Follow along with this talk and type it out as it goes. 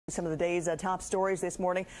Some of the day's top stories this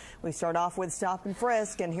morning. We start off with stop and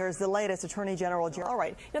frisk, and here's the latest. Attorney General All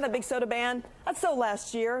right, you know that big soda ban? That's so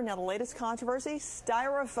last year. Now the latest controversy,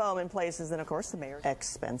 styrofoam in places, and of course the mayor's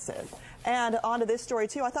expensive. And on to this story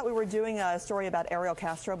too. I thought we were doing a story about Ariel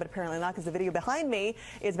Castro, but apparently not, because the video behind me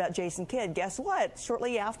is about Jason Kidd. Guess what?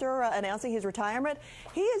 Shortly after announcing his retirement,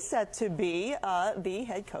 he is set to be the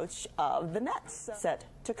head coach of the Nets, set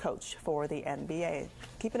to coach for the NBA.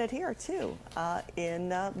 Keeping it here too in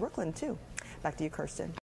Brooklyn too. Back to you, Kirsten.